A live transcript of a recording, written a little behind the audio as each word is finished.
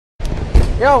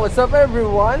Yo, what's up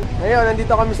everyone? Ngayon,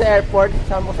 nandito kami sa airport.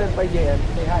 Sama ko Senpai JM.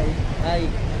 Say hi. Hi.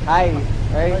 Hi.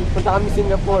 Ay, punta kami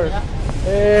Singapore.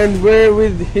 And we're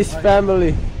with his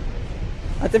family.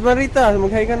 Ate Marita,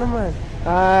 mag-hi ka naman.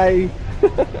 Hi.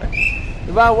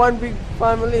 Diba, one big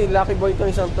family. Lucky boy itong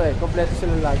isang to eh. Kompleto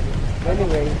sila lagi.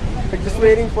 Anyway, we're just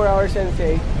waiting for our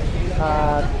sensei.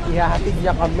 Ihahatid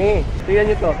niya kami.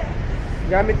 Tingnan nyo to.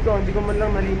 Gamit ko, hindi ko man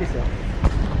lang nalinis eh.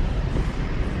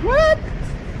 What?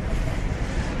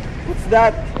 What's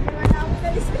that?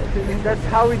 That's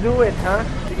how we do it, ha?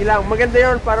 Sige lang, maganda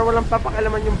yun para walang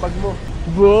papakalaman yung bag mo.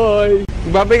 Boy!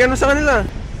 Babay ka na sa kanila.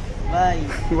 Bye.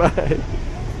 Bye.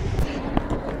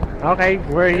 Okay,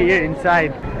 we're here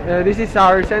inside. This is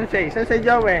our sensei, Sensei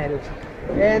Joel.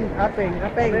 And Apeng.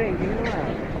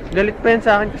 Galit pa yan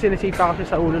sa akin kasi nasipa ko siya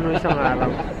sa ulo ng isang araw.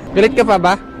 Galit ka pa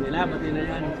ba? Wala, bati na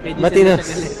yan. Bati na.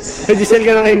 Kay Giselle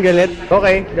ka na kayong galit?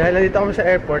 Okay, dahil nandito kami sa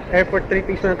airport. Airport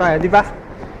trippings muna tayo, di ba?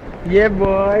 Yeah,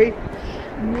 boy!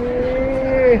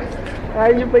 Yeah!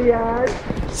 Kaya nyo ba yan?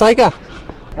 Sakay ka!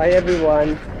 Hi,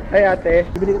 everyone! Hi, ate!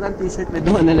 Bibili ko ng t-shirt na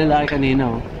doon na lalaki kanina,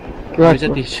 oh. Right. Sa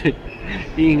t-shirt.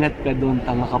 Iingat ka doon,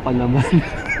 tanga ka pa naman.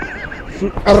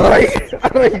 Aray!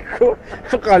 Aray ko!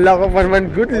 Akala ko pa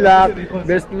naman, good luck!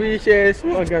 Best wishes!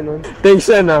 Mga ganun. Thanks,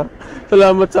 Ana.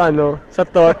 Salamat sa sa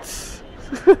thoughts.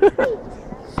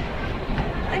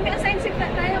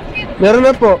 Meron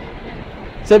na po.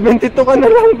 72 ka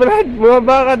na lang, Brad.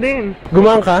 Bumaba ka din.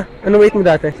 Gumaan ka? Ano weight mo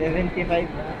dati? 75.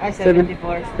 Ay,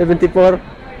 74.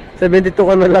 74. 72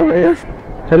 ka na lang ngayon.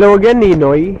 Hello again,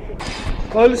 Ninoy.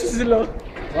 Alis sila.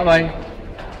 Bye-bye.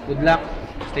 Good luck.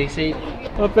 Stay safe.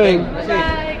 Apeng.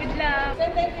 Bye, good luck.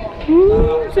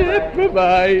 Shit,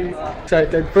 bye-bye.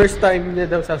 Excited. First time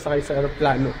niya daw sasakay sa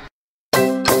aeroplano.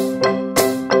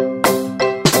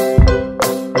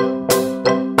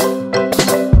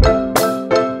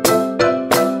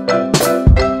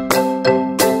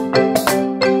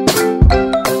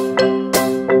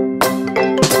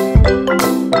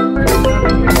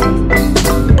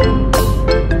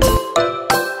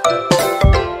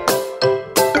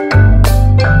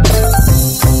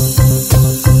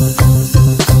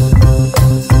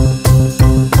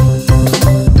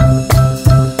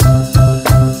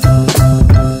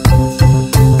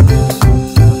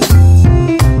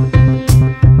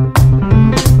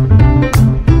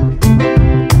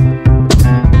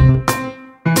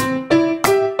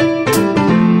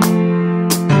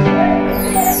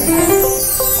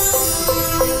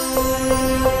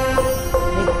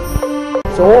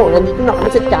 So, nandito na kami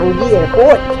sa Changi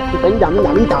Airport. Kita yung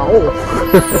dami-daming tao.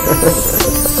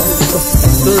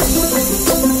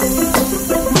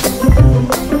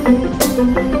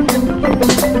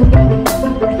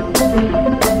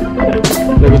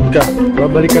 Lagot ka.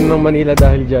 Babalikan ng Manila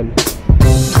dahil dyan.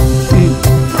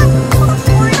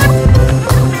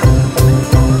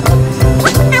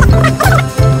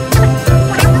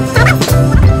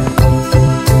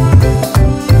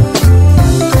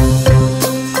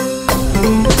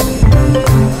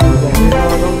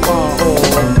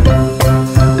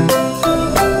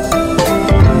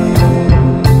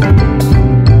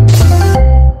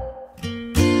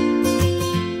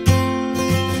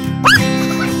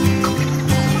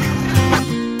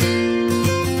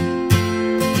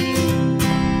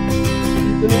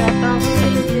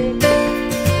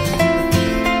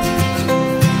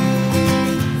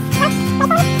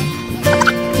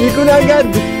 Hindi ko na agad.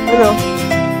 Ano?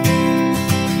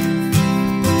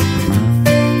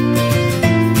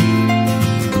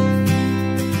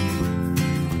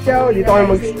 Ciao, dito kami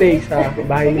mag-stay sa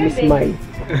bahay ni Miss Mai.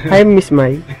 Hi, Miss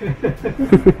Mai.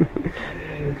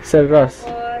 Sa Ross.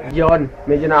 Yon,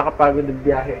 medyo nakakapagod ng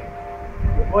biyahe.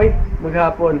 Oy,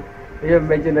 maghapon. Ayun,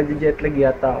 medyo nag-jetlag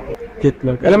yata ako.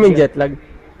 Jetlag? Alam mo yung jetlag?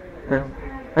 Ha?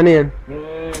 Ano yan?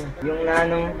 Yung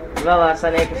nanong, diba,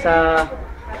 sanay ko sa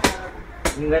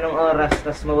yung ganong oras,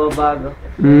 tas mababago.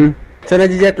 So,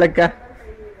 nag-jetlag ka?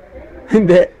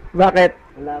 Hindi. Bakit?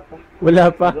 Wala pa. Wala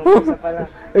pa? Nag-umpisa pa lang.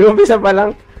 Nag-umpisa pa lang?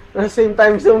 Same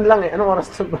time zone lang eh. Anong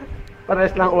oras ba?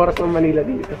 Parehas lang oras ng Manila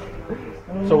dito.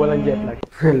 So, walang jetlag.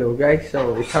 Hello guys.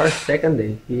 So, it's our second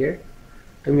day here.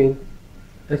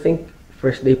 I think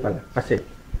first day pala. Kasi,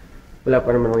 wala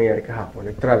pa naman nangyayari kahapon.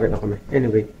 Nag-travel na kami.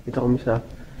 Anyway, dito kami sa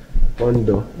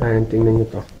condo. Ayan, tingnan nyo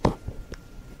to.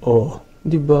 Oh,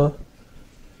 di ba?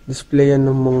 Displayan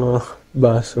ng mga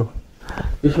baso.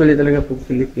 Usually talaga pag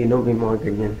Filipino, may mga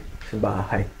ganyan sa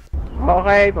bahay.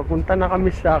 Okay, papunta na kami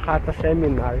sa Kata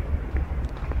Seminar.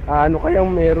 Ano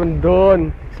kayang meron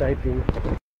doon? Exciting.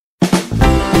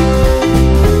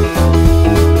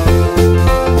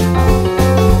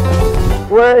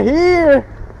 We're here!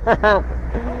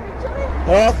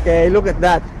 Okay, look at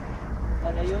that.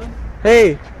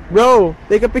 Hey, bro,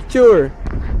 take a picture.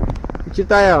 Picture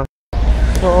tayo.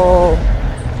 So,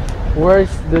 where's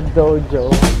the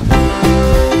dojo?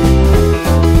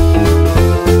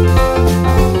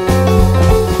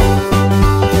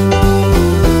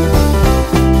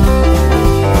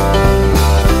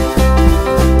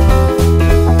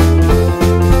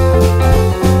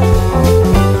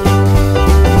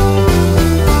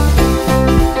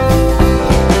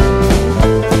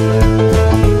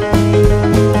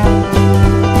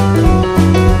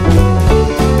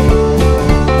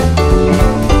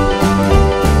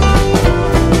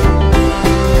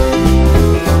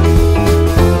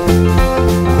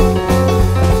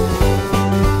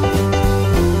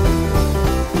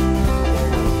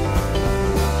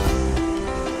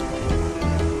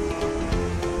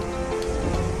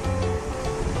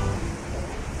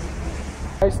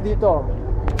 Guys, dito,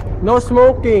 no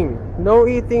smoking, no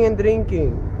eating and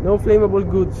drinking, no flammable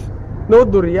goods, no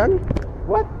durian.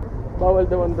 What? Bawal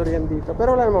daw ang durian dito,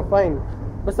 pero wala namang fine,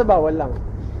 basta bawal lang.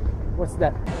 What's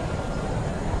that?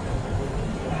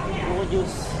 Buko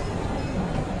juice.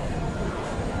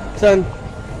 Saan?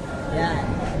 Yan.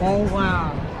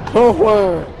 Wow. Oh, wow.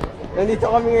 Nandito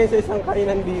kami ngayon sa isang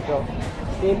kainan dito.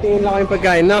 Tingin-tingin lang kayong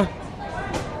pagkain, no?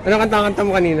 Anong kanta-kanta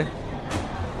mo kanina?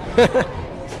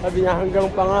 Sabi niya, hanggang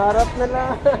pangarap na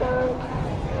lang.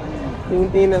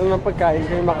 Tingin-tingin na lang ng pagkain,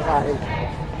 kayo makakain.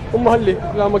 Umahal eh,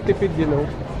 wala magtipid, you know.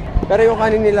 Pero yung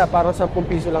kanin nila, parang 10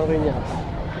 piso lang rin yata.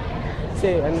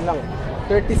 Kasi, ano lang,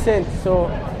 30 cents. So,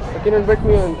 pag kinonvert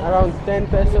mo yun, around 10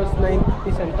 pesos, 90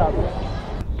 centavos.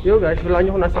 Yo guys, wala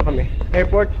nyo kung nasa kami.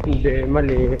 Airport? Hindi,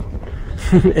 mali.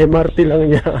 MRT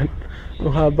lang yan.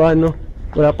 Ang haba, no?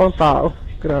 Wala pang tao.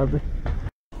 Grabe.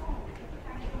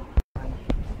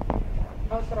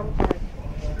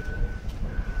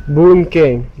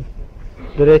 Bunkeng.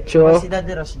 Diretso. Si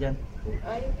Daddy Ross dyan.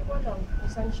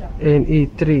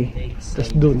 NE3.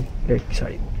 Tapos dun.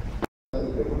 Exit.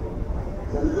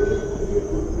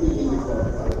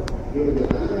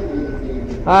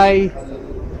 Hi.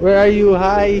 Where are you?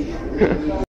 Hi.